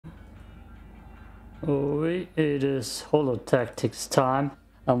Oh, it is Holotactics time,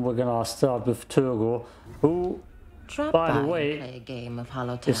 and we're gonna start with Turgo, who, by the way, play a game of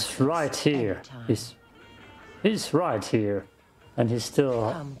is right here. He's right here, and he's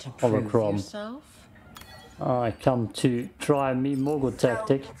still Come to prove holochrome. yourself? I come to try me Mogo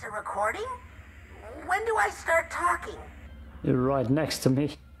tactic. So it's a recording? When do I start talking? You're right next to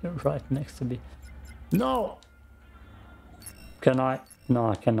me. You're right next to me. No! Can I? No,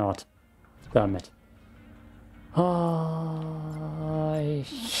 I cannot. Damn it.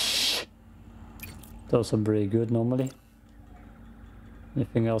 Those are pretty good normally.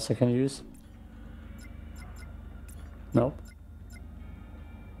 Anything else I can use? Nope.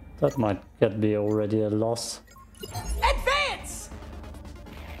 That might get me already a loss. Advance!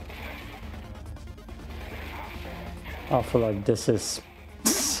 I feel like this is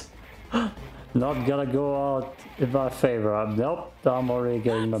not gonna go out in my favor. Nope, I'm already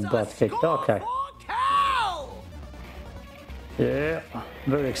getting my butt kicked. Okay. Yeah,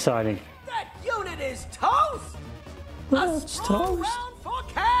 very exciting. That unit is toast! That's toast. Round for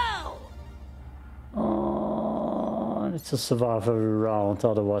Cal! Oh, I need to survive every round,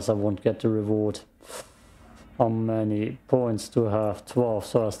 otherwise I won't get the reward. How many points do I have? 12,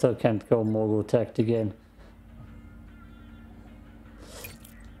 so I still can't go Mogo Tech again.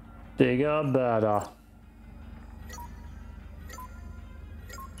 Bigger, better.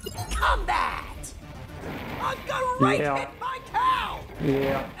 Combat! A great hit by Cal!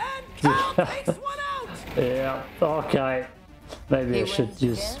 Yeah. And Cal takes one out! Yeah, okay. Maybe I should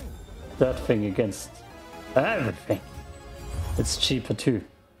use that thing against everything. It's cheaper too.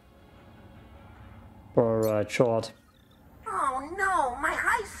 For a shot. Oh no, my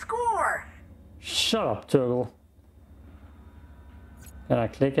high score! Shut up, Turtle. Can I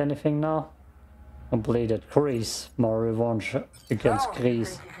click anything now? Completed Grease. More revenge against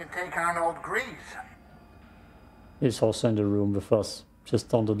Grease. You can take on old Grease. He's also in the room with us,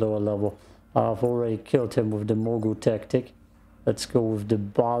 just on the lower level. I've already killed him with the Mogu tactic. Let's go with the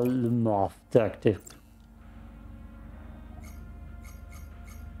Balmaf tactic.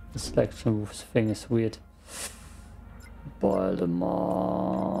 The selection thing is weird.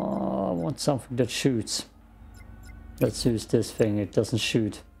 Balmaf. I want something that shoots. Let's use this thing, it doesn't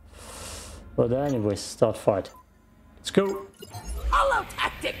shoot. But anyways, start fight. Let's go!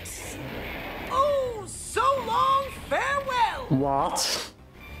 Holotactics! Oh, so long, farewell! What?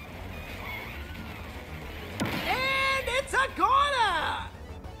 And it's a goner!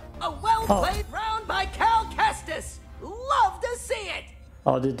 A well-played round by Cal Kestis! Love to see it!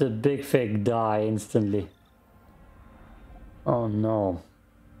 How did the big fig die instantly? Oh no.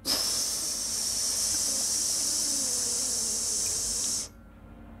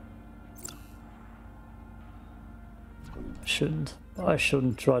 I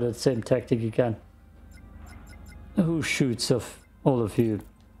shouldn't try that same tactic again. Who shoots of all of you?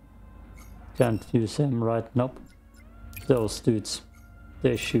 Can't use him, right? Nope. Those dudes.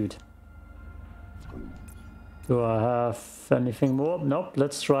 They shoot. Do I have anything more? Nope,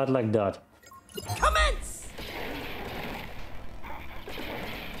 let's try it like that. Commence!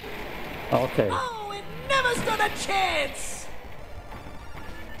 Okay. Oh, it never stood a chance!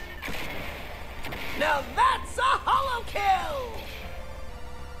 Now that's a holo kill!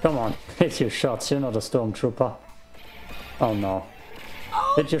 Come on, hit your shots, you're not a stormtrooper. Oh no.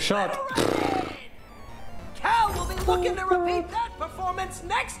 Oh, hit your shot! Cal will be looking to repeat that performance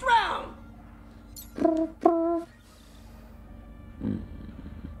next round!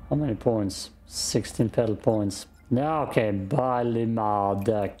 How many points? 16 pedal points. Now, okay, Balimar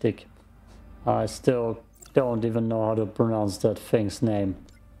tactic. I still don't even know how to pronounce that thing's name.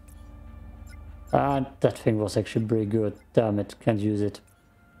 And that thing was actually pretty good. Damn it, can't use it.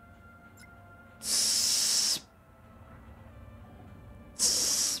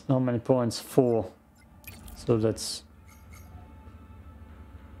 How many points? 4. So that's...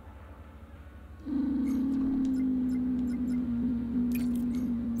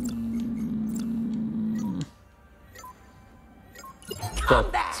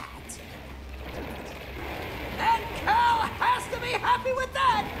 Combat! And Cal has to be happy with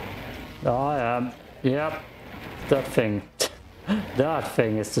that! I am. Yep. That thing. That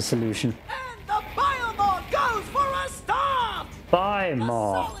thing is the solution. And the Biomod goes for a stomp! Bye, A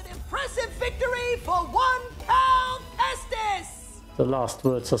Maul. solid, impressive victory for one Cal Kestis! The last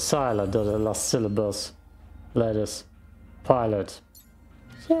words are silent, or the last syllables. Letters. Pilot.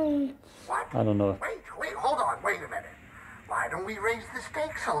 Yay. What? I don't know. Wait, hold on, wait a minute. Why don't we raise the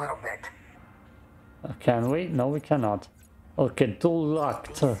stakes a little bit? Can we? No, we cannot. Okay, dual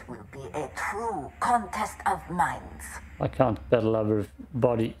locked. This will be a true contest of minds. I can't battle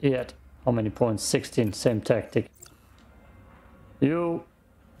everybody yet. How many points? 16, same tactic. You.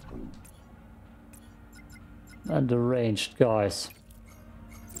 And the ranged guys.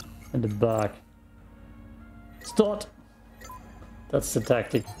 In the back. Start! That's the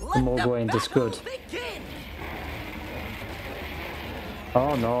tactic. The Morgo ain't as good.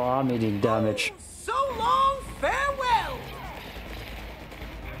 Oh no, I'm eating damage. So long, farewell!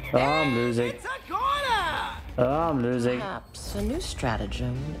 I'm losing. It's a goner! I'm losing. Perhaps a new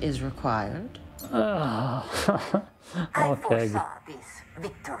stratagem is required. I Okay. foresaw this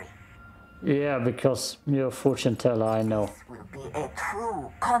victory. Yeah, because you're a fortune teller, I know. This will be a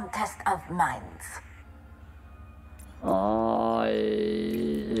true contest of minds. I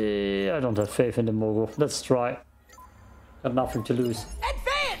don't have faith in the Mogul. Let's try. Got nothing to lose.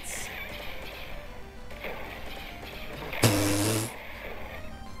 Advance!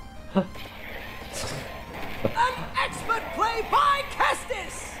 An expert play by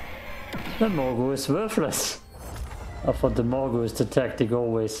Kestis! The Mogul is worthless. I thought the Mogul is the tactic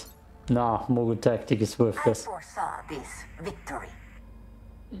always. Nah, Mogul tactic is I worthless. foresaw this victory.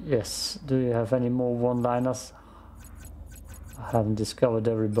 Yes, do you have any more one-liners? I haven't discovered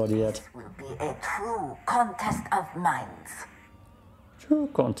everybody yet. This will be a true contest of minds. True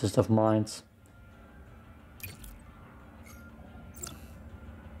contest of minds.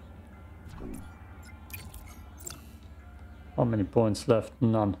 How many points left?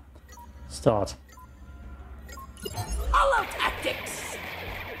 None. Start. Holotactics!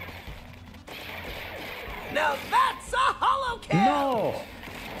 Now that's a holo kill! No!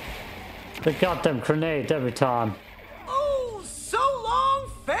 The goddamn grenade every time. Oh, so long,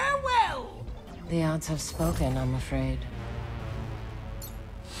 farewell! The odds have spoken, I'm afraid.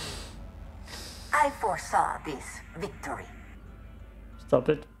 I foresaw this victory. Stop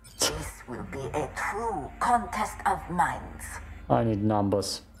it. This will be a true contest of minds. I need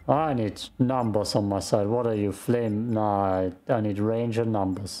numbers. I need numbers on my side. What are you, flame? Nah, I need range and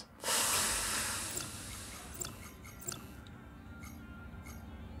numbers.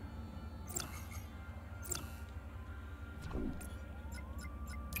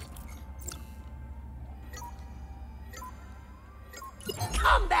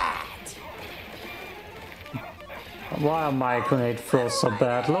 Combat! Why are my grenade throws so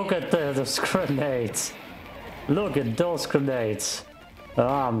bad? Look at those grenades. Look at those grenades. Oh,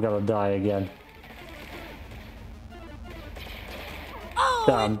 I'm gonna die again. Oh,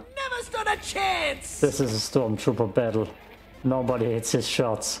 Damn. it never stood a chance! This is a stormtrooper battle. Nobody hits his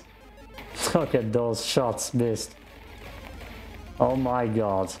shots. Look at those shots missed. Oh my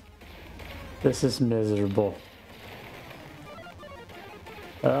god. This is miserable.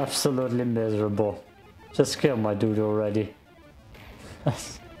 Absolutely miserable. Just kill my dude already.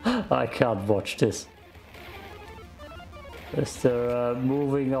 I can't watch this. Is there a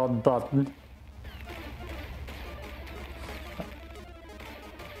moving on button?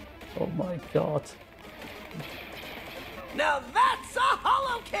 Oh my god. Now that's a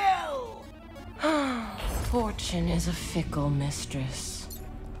holo kill! Fortune is a fickle mistress.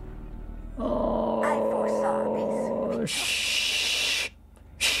 I foresaw this. Shh.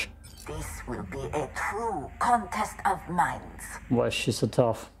 Shh. This will be a true contest of minds. Why is she so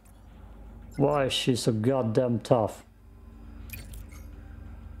tough? Why is she so goddamn tough?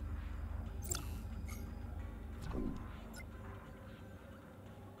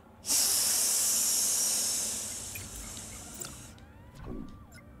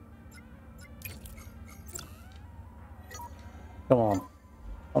 Come on.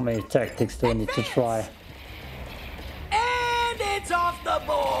 How many tactics do I need to try? And it's off the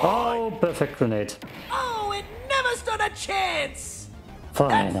board! Oh, perfect grenade. Oh, it never stood a chance!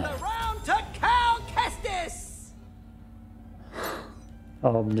 Fine. That's the round to Cal Kestis!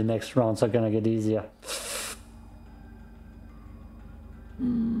 Oh, the next rounds are gonna get easier.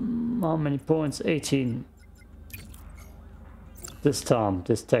 How many points? 18. This time,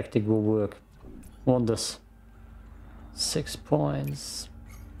 this tactic will work. Wonders. 6 points.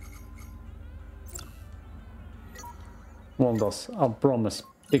 Wonders, I promise.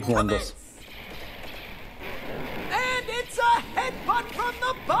 Big wonders. And it's a headbutt from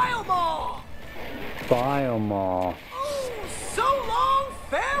the Biomore! Biomore. Oh, so long,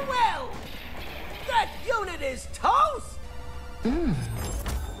 farewell! That unit is toast!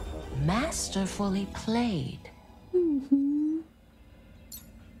 Masterfully played.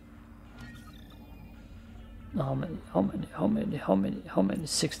 How many?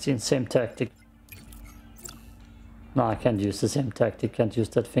 16, same tactic. No, I can't use the same tactic, can't use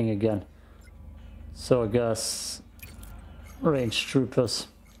that thing again. So I guess ranged troopers.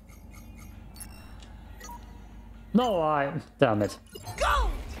 No, damn it. Go!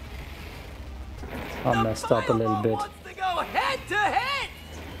 I messed up a little bit. Wants to go head to head.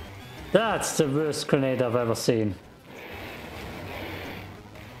 That's the worst grenade I've ever seen.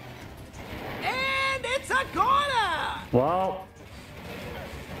 And it's a goner. Wow.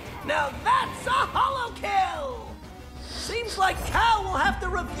 Now that's a holo kill. Seems like Cal will have to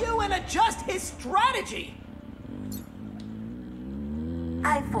review and adjust his strategy.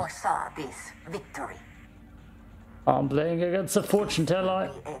 I foresaw this victory. I'm playing against a fortune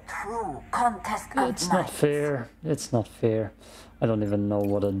teller. A true contest of It's not minds. fair. It's not fair. I don't even know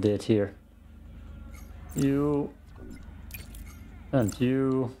what I did here. You. And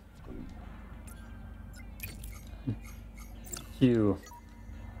you. You.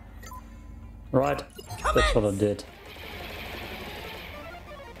 Right. That's what I did.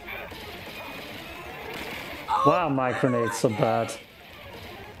 Wow, my grenade's so bad.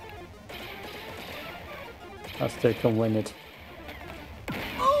 I still can win it.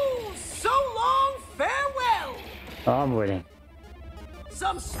 Oh, so long farewell. I'm winning.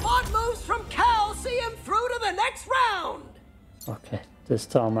 Some smart moves from Cal see him through to the next round. Okay, this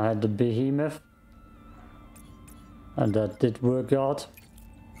time I had the behemoth. And that did work out.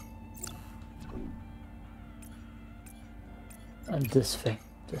 And this thing.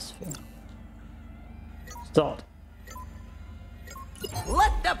 Start.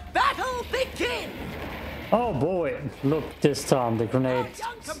 Let the battle begin. Oh boy, look, this time the Our grenade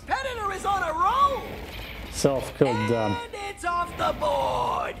young competitor is on a roll. self-killed them. And it's off the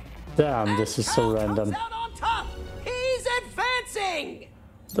board. Damn, this is so Cal random. comes out on top. He's advancing.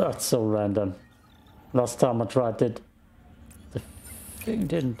 That's so random. Last time I tried it, the thing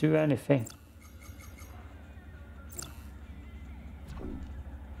didn't do anything.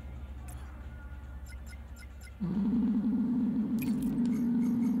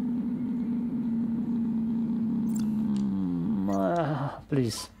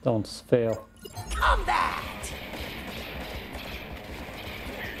 Please don't fail. Combat.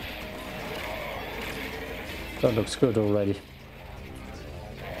 That looks good already.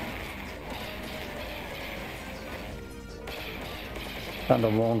 Kind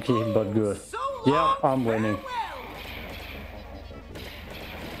of wonky, but good. So Yeah, long I'm winning. farewell.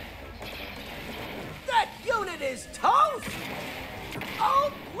 That unit is toast.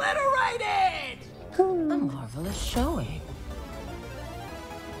 Obliterated. A marvelous showing.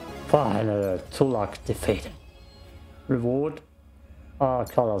 Final Tulak defeated. Reward?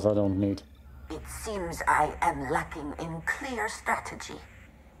 Colors I don't need. It seems I am lacking in clear strategy.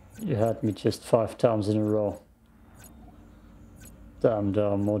 You had me just 5 times in a row. Damn, there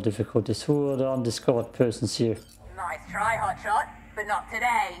are more difficulties. Who are the undiscovered persons here? Nice try, hotshot, but not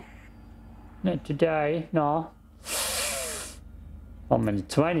today. Not today, no. How many?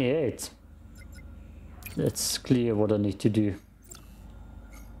 28. It's clear what I need to do.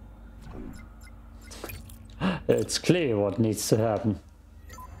 It's clear what needs to happen.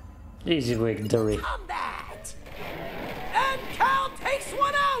 Easy victory. Combat. And Cal takes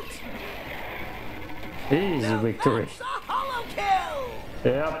one out. Easy victory. That's a holo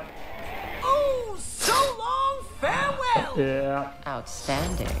kill. Yep. Oh, so long farewell. Yeah.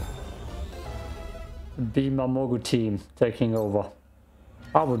 Outstanding. Be my Mogu team taking over.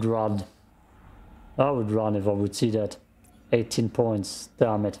 I would run. I would run if I would see that. 18 points.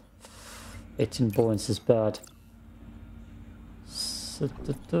 Damn it. 18 points is bad.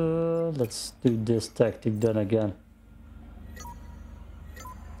 Let's do this tactic then again.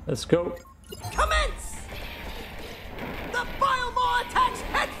 Let's go. Commence. The Maul attacks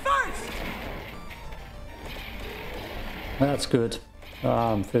head first. That's good.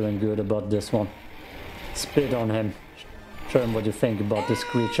 I'm feeling good about this one. Spit on him. Show him what you think about this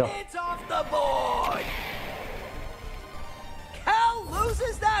creature. And it's off the board. Cal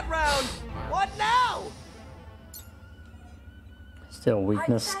loses that round. What now? Is there a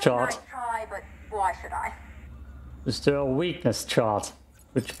weakness chart? Nice try, but why should I? Is there a weakness chart?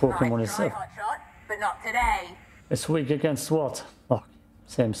 Which Pokemon Nice is try, hotshot, but not today. It's weak against what? Oh,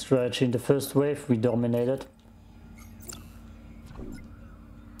 same strategy in the first wave, we dominated.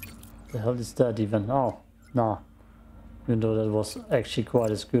 The hell is that even? Oh, nah. Even though that was actually quite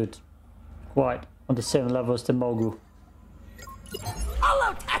as good. Quite on the same level as the Mogu.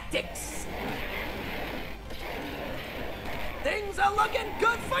 Holotactics. Things are looking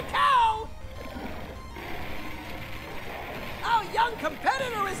good for Cal. Our young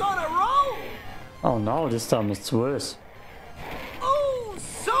competitor is on a roll. Oh no, this time it's worse. Oh,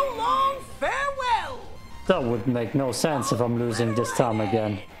 so long farewell. That would make no sense if I'm losing this time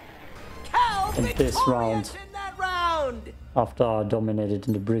again. Cal In this round. victorious in that round. After I dominated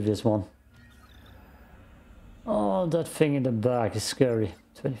in the previous one. Oh, that thing in the back is scary.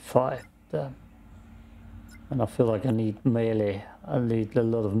 25. Damn. And I feel like I need melee. I need a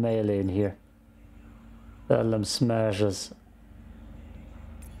lot of melee in here. Them smashes.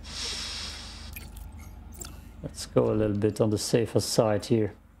 Let's go a little bit on the safer side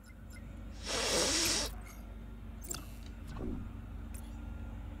here.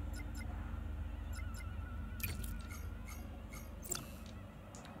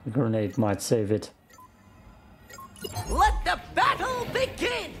 The grenade might save it. Let the battle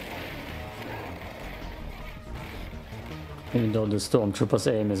begin! Even though the stormtrooper's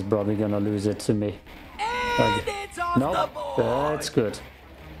aim is probably gonna lose it to me. And it's off the Nope, board! that's good.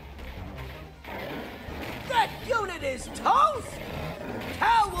 That unit is toast!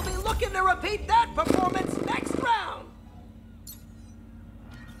 Cal will be looking to repeat that performance next round!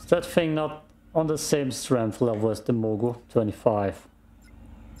 Is that thing not on the same strength level as the Mogu? 25.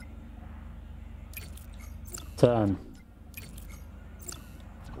 10.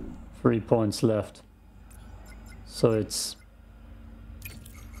 3 points left. So it's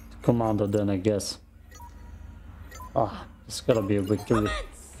Commander then, I guess. Ah, it's gotta be a victory.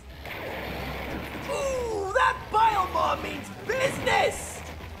 Commence! Ooh, that Biomar means business!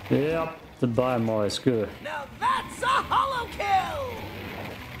 Yep, the Biomar is good. Now that's a holo kill!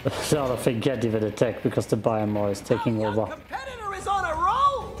 The other thing can't even attack because the Biomar is taking Our young over. competitor is on a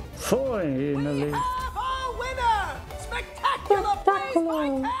roll! We Finally! have our winner! Spectacular praise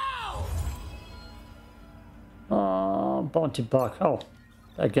by Cal! Bounty Buck. Oh,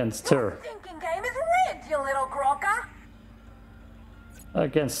 against her. Thinking game is rigged, you little crocker.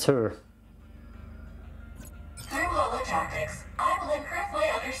 Against her. Through Holotactics, I will improve my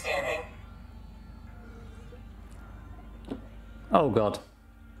understanding. Oh god.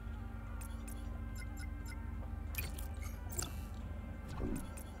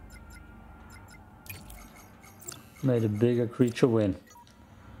 May the bigger creature win.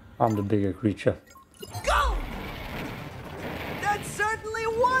 I'm the bigger creature. Go! That's certainly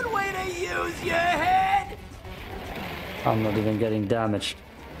one way to use your head! I'm not even getting damaged.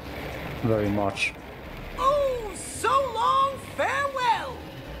 Very much. Ooh, so long, farewell!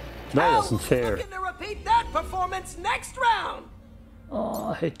 That Cal wasn't will be fair. looking to repeat that performance next round! Oh,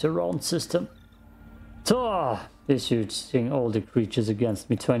 I hate the round system. Ah, this using all the creatures against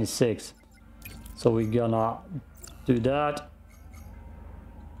me. 26. So we're gonna do that.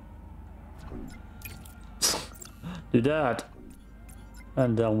 Do that.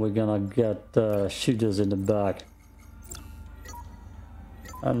 And then we're gonna get shooters in the back.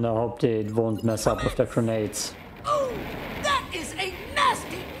 And I hope they won't mess up with the grenades. Ooh, that is a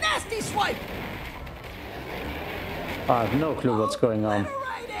nasty, nasty swipe! I have no clue what's going on.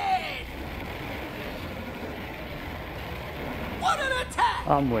 Obliterated! What an attack!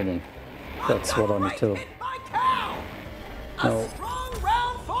 I'm winning. That's what I need to. Hit by Cal! A No. strong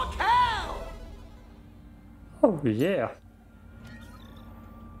round for Cal! Oh yeah.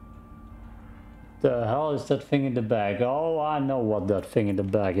 The hell is that thing in the bag? Oh, I know what that thing in the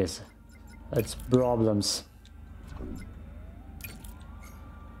bag is. It's problems.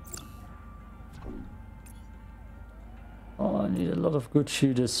 Oh, I need a lot of good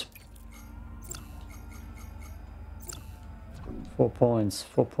shooters. 4 points,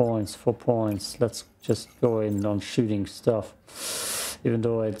 4 points, 4 points. Let's just go in on shooting stuff. Even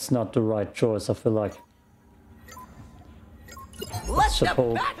though it's not the right choice, I feel like. Let the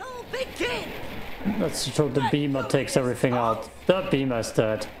Suppose. battle begin! Let's hope the beamer takes everything out. The beamer's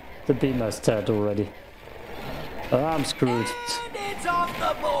dead. The beamer's dead already. I'm screwed. And it's off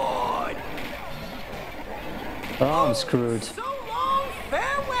the board! I'm screwed. So long,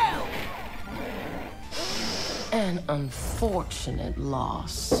 farewell! An unfortunate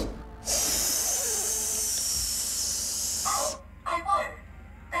loss. Oh, I won.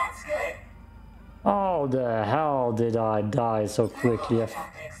 That's good. How the hell did I die so quickly?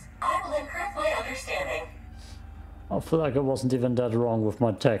 Tactics. I will improve my understanding. I feel like I wasn't even that wrong with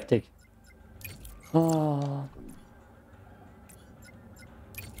my tactic. Oh.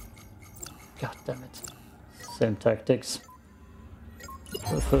 God damn it. Same tactics.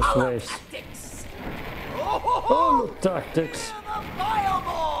 The first wave. Holotactics! Oh, tactics. The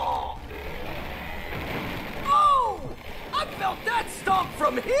Biomar! Oh! I felt that stomp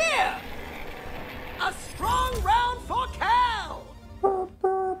from here! A strong round for Cal!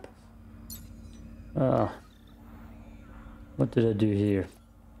 What did I do here?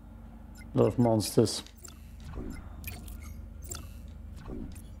 A lot of monsters.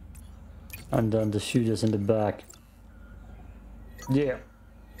 And then the shooters in the back. Yeah.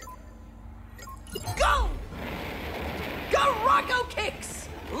 Go! Garako kicks!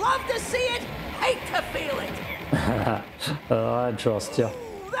 Love to see it, hate to feel it! I trust you.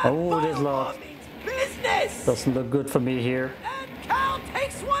 Ooh, that Oh, this Biomar lot. means business! weakness! Doesn't look good for me here. And Cal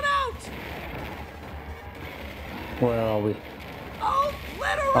takes one out! Where are we?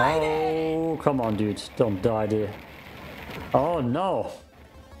 Obliterated! Oh, come on, dude. Don't die there. Oh, no.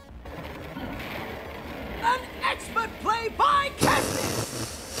 An expert play by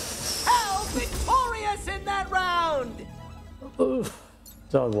Kestis! Cal victorious in that round! Oof.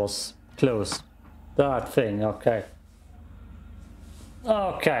 That was close. That thing, okay.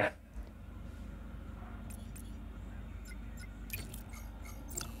 Okay.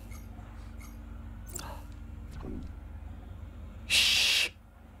 Shh.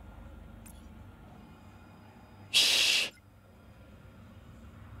 Shh.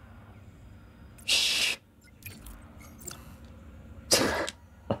 Shh.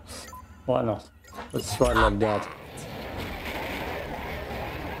 Why not? Let's try it like that.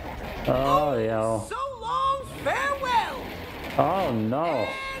 Oh, yeah. So long, farewell! Oh, no.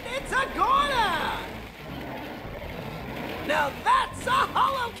 And it's a goner! Now that's a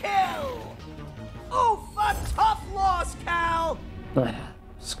holo kill! Oof, a tough loss, Cal!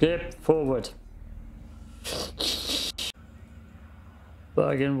 Skip forward.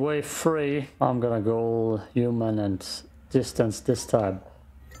 Back in wave 3, I'm gonna go human and distance this time.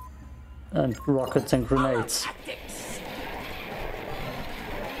 And rockets and grenades. Holotactics.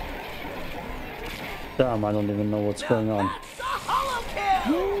 Damn, I don't even know what's going on. That's a holo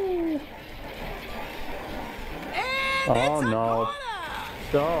kill! And Oh, it's a no.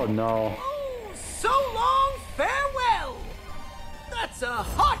 goner! Oh, no. Ooh, so long, farewell! That's a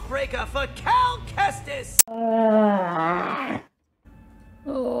heartbreaker for Cal Kestis!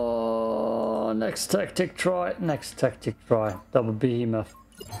 Oh, next tactic try. Next tactic try. Double behemoth.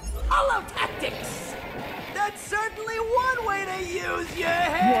 Holotactics! That's certainly one way to use your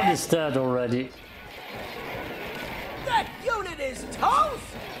head! What is that already? That unit is toast!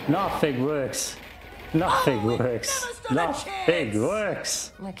 Nothing works. Nothing Oh, it works. never stood a Nothing chance.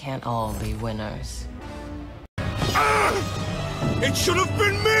 works. We can't all be winners. It should have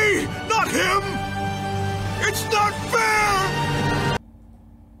been me, not him! It's not fair!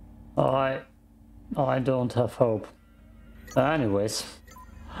 I don't have hope. Anyways,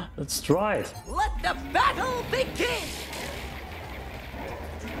 let's try it. Let the battle begin!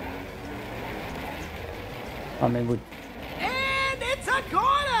 I mean, we And it's a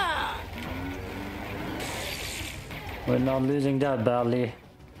corner! we're not losing that badly.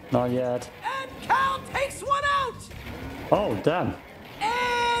 Not yet. And Cal takes one out! Oh, damn.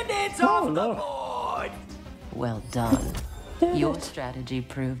 And it's Oh, off the no. board! Well done. Your strategy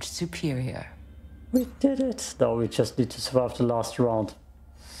proved superior. We did it. Though we just need to survive the last round.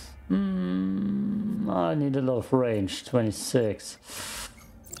 I need a lot of range. 26.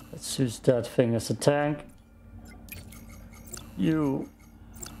 Let's use that thing as a tank. You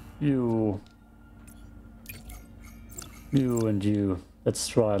and you. Let's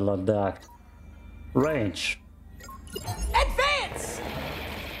try it like that. Range. Advance!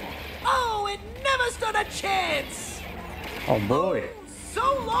 Oh, it never stood a chance! Oh boy. So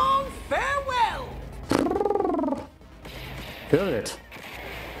long, farewell! Kill it.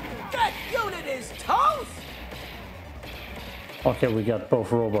 That unit is toast! Okay, we got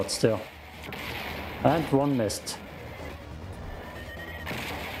both robots still. And one missed.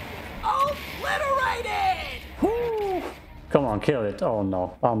 Obliterated! Woo! Come on, kill it. Oh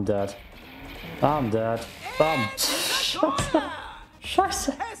no, I'm dead. I'm dead. Corner!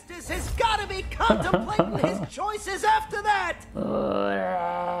 Scheiße. Kestis has got to be contemplating his choices after that!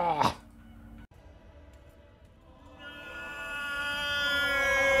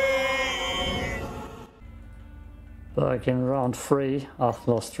 Back in round 3, I've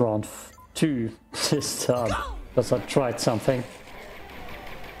lost round 2 this time because I tried something.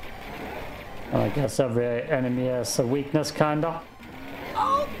 And I guess every enemy has a weakness, kinda.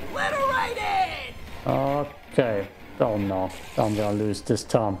 Obliterated! Okay. Oh no, I'm gonna lose this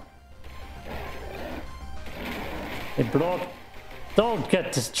time. Hey, Blk, don't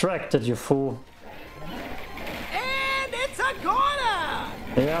get distracted, you fool. And it's a corner!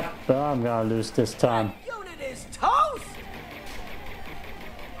 Yep, I'm gonna lose this time. Unit is toast!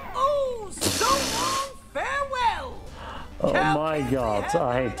 Oh, so long, farewell! Oh Cal my Kestis god, has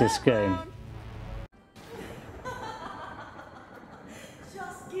I hate this game.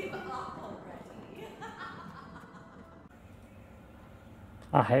 Just give up already.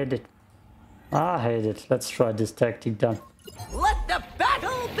 I hate it. I hate it. Let's try this tactic then. Let the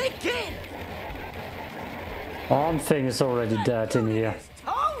battle begin! One thing is already dead in here. Is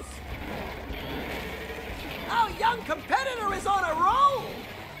toast! Our young competitor is on a roll!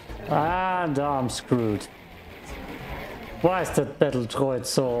 And I'm screwed. Why is that battle droid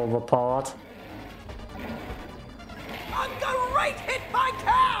so overpowered?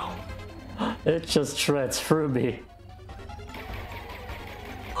 It just shreds through me.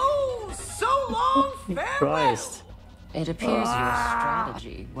 Oh, so long, farewell! Christ. It appears your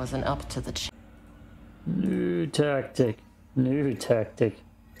strategy wasn't up to the challenge. New tactic. New tactic.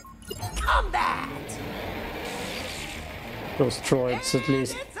 Combat! Those droids at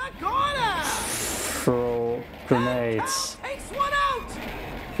least It's a goner! throw grenades. Cal takes one out!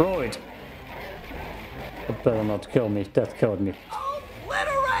 Throw it. It better not kill me. That killed me.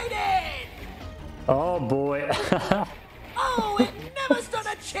 Obliterated! Oh boy. Oh, it never stood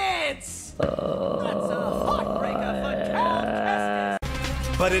a chance! That's a heartbreaker for Cal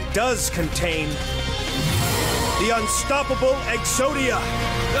Kestis. But it does contain the unstoppable Exodia.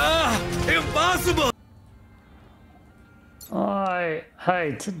 Impossible! I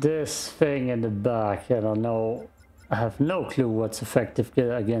hate this thing in the back. I don't know. I have no clue what's effective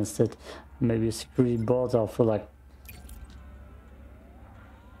against it. Maybe a security bot. I feel like.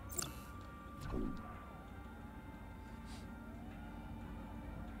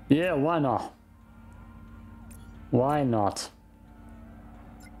 Yeah, why not? Why not?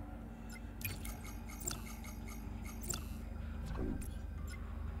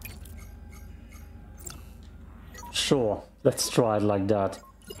 Sure, let's try it like that.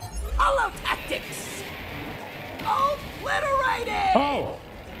 Holotactics! Obliterated! Oh!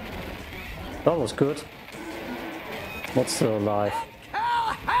 That was good. What's still alive?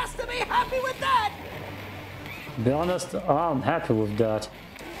 Cal has to be happy with that! To be honest, I'm happy with that.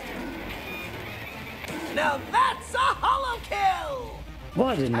 Now that's a holo kill!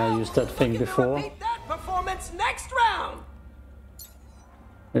 Why didn't I use that thing Looking to before? repeat that performance next round!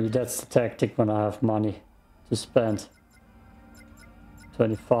 Maybe that's the tactic when I have money to spend.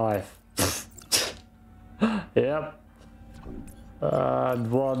 25. Yep.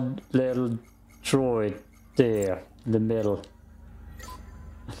 And one little droid there in the middle.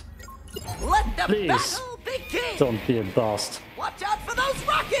 Let the Please. battle begin! Don't be a bust. Watch out for those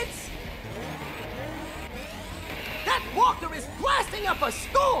rockets! That walker is blasting up a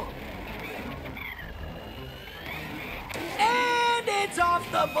storm! And it's off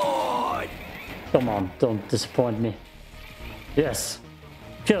the board! Come on, don't disappoint me. Yes.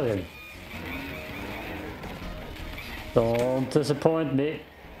 Kill him. Don't disappoint me.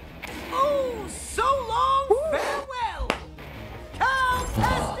 Oh, so long, farewell! Cal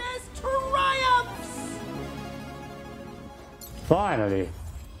Kestis triumphs! Finally.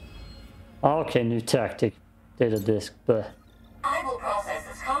 Okay, new tactic. Data disk, but... I will process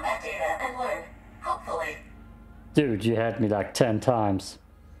this combat data and learn, hopefully. Dude, you had me like 10 times.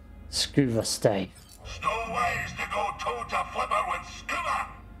 Scuba stay. No ways to go toe-to flipper with Scuba.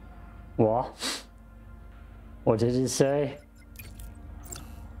 What? What did he say?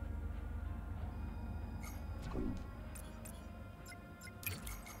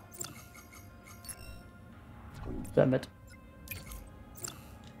 Damn it.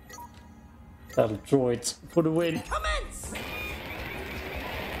 Battle droids for the win. Commence! The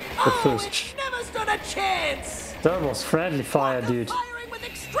Oh, first. it never stood a chance! That was friendly fire, Walker dude. Firing with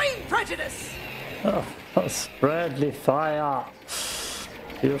extreme prejudice! Oh, that was friendly fire.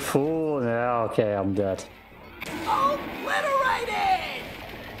 You fool. Yeah, okay, I'm dead. Obliterated!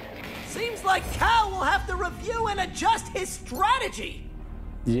 Seems like Cal will have to review and adjust his strategy.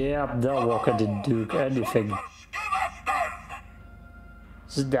 Yeah, that walker didn't do anything. Scuba stuff.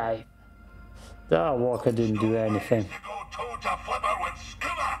 Jedi. That walker didn't do anything. To go toe-to flipper with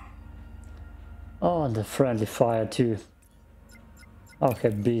Scuba. Oh, and the friendly fire too. Okay,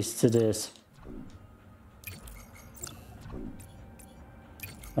 beast it is.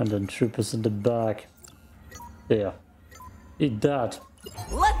 And then troopers in the back. There. Eat that.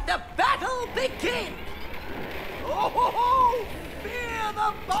 Let the battle begin! Oh, ho, ho! Fear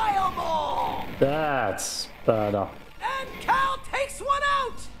the fireball! That's better. And Cal takes one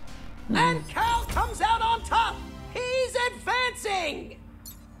out! And Cal comes out on top! He's advancing!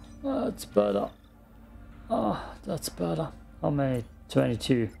 That's better. Oh, that's better. How many?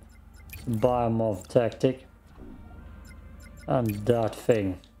 22. Biomorph tactic. And that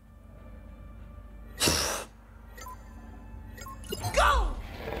thing. Go!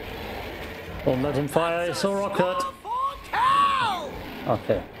 Don't let him fire his rocket. Score for Cal!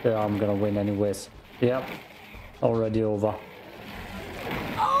 Okay, yeah, I'm gonna win anyways. Yep. Already over.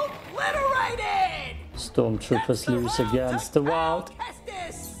 Obliterated! Stormtroopers lose against the wild.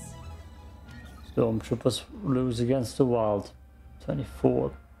 Kestis! Stormtroopers lose against the wild.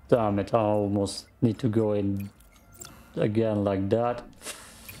 24. Damn it, I almost need to go in again like that.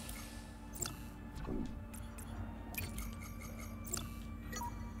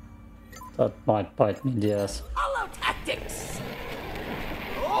 That might bite me in the ass. Holotactics!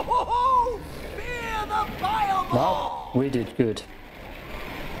 Oh, ho, ho! the bio No, ball! we did good.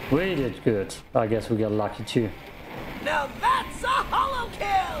 We did good. I guess we got lucky too. Now that's a holo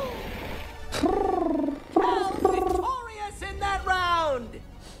kill! Cal victorious in that round!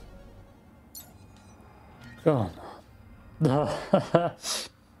 Go on.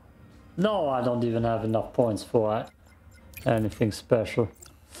 No, I don't even have enough points for anything special.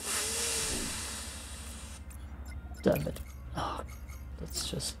 Damn it. Oh, let's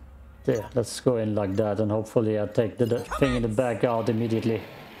just... There, let's go in like that and hopefully I take the thing in the back out immediately.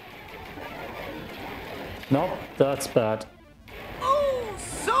 Nope, that's bad. Oh,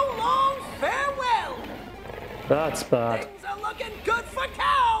 so long, farewell! That's bad. Things are looking good for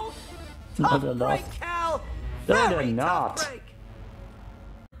Cal! No, Tough they're break, not. Cal! No, Very they're not. tough break.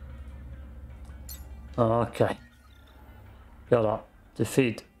 Okay. Gotta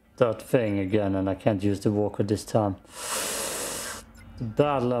defeat that thing again and I can't use the walker this time. The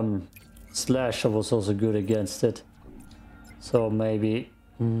Battle Slasher was also good against it. So maybe...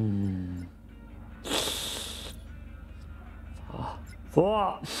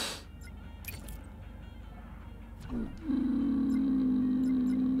 Four!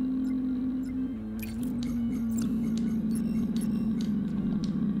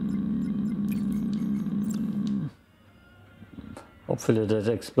 Hopefully that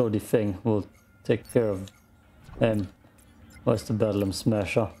explodey thing will take care of him. Where's the Bedlam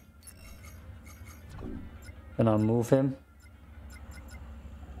Smasher? Can I move him?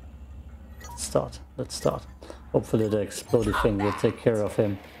 Let's start. Let's start. Hopefully the explodey thing will take care of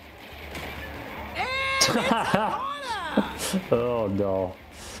him. And it's a corner! Oh no.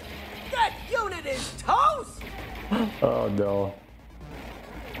 That unit is toast! Oh no.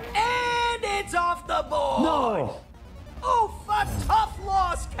 And it's off the board! No! Oof, a tough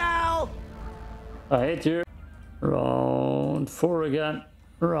loss, Cal! I hate you. Round 4 again.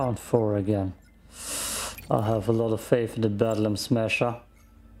 Round 4 again. I have a lot of faith in the Bedlam Smasher.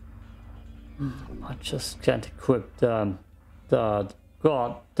 I just can't equip them that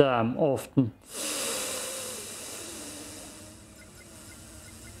goddamn often.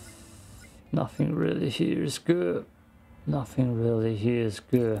 Nothing really here is good. Nothing really here is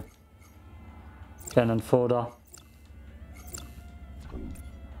good. Cannon fodder.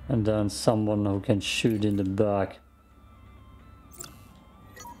 And then someone who can shoot in the back.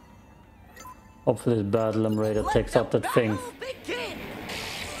 Hopefully the Battle Raider takes out that thing. Begin.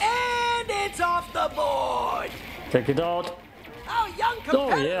 And it's off the board! Take it out. Our young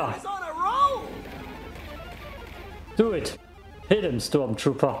competitor yeah. is on a roll! Do it. Hit him,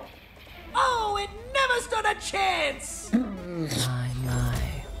 Stormtrooper. Oh, it never stood a chance! My.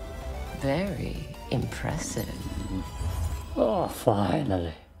 Very impressive. Oh,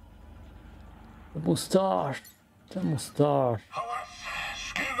 finally. The moustache. The moustache.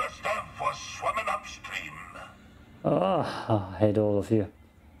 Skewers down for swimming upstream. Ah, I hate all of you.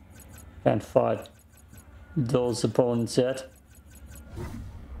 Can't fight those opponents yet.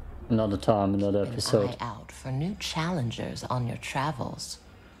 Another time, another episode. Eye out for new challengers on your travels.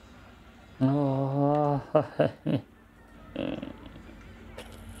 Oh,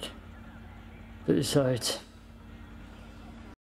 Reshade.